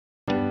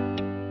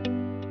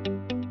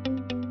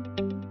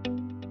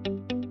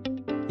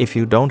If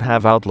you don't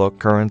have Outlook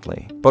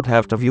currently, but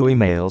have to view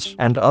emails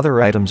and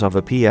other items of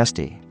a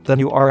PST, then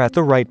you are at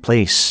the right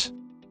place.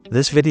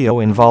 This video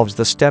involves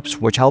the steps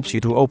which helps you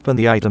to open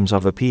the items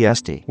of a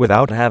PST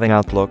without having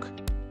Outlook.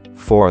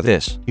 For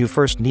this, you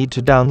first need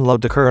to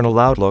download the Kernel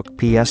Outlook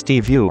PST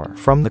viewer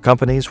from the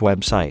company's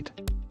website.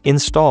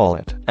 Install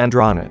it and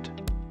run it.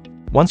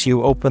 Once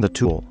you open the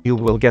tool, you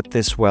will get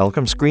this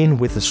welcome screen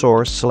with the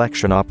source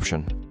selection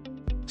option.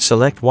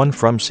 Select one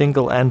from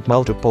single and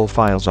multiple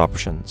files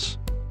options.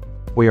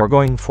 We are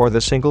going for the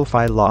single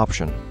file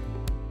option.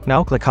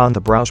 Now click on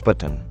the Browse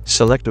button,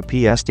 select a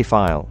PST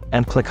file,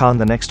 and click on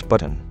the Next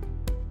button.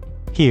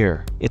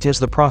 Here, it is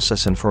the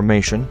process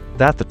information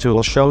that the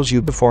tool shows you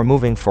before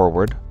moving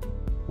forward.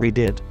 Read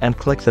it and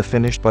click the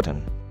Finish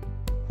button.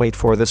 Wait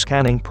for the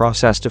scanning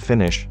process to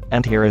finish,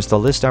 and here is the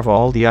list of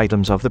all the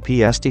items of the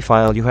PST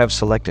file you have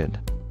selected.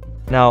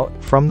 Now,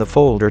 from the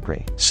folder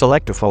tree,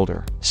 select a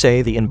folder,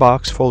 say the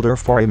Inbox folder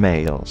for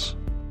emails.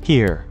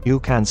 Here, you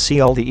can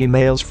see all the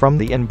emails from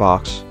the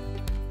inbox.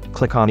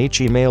 Click on each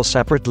email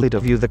separately to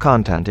view the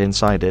content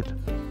inside it.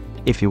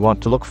 If you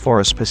want to look for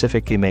a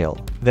specific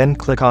email, then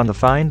click on the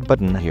Find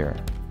button here.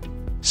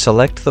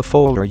 Select the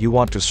folder you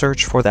want to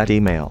search for that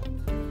email.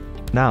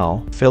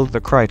 Now, fill the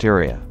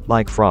criteria,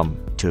 like from,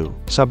 to,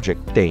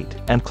 subject, date,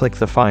 and click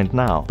the Find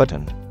Now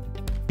button.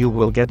 You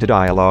will get a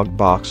dialog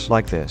box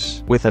like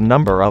this, with a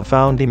number of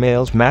found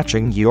emails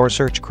matching your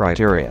search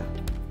criteria.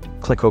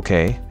 Click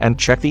OK, and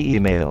check the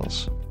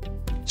emails.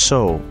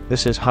 So,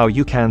 this is how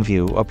you can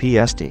view a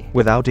PST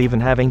without even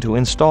having to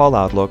install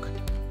Outlook.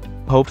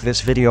 Hope this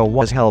video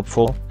was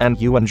helpful,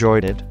 and you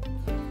enjoyed it.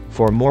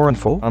 For more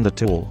info on the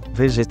tool,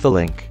 visit the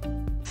link.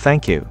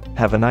 Thank you,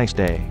 have a nice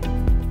day.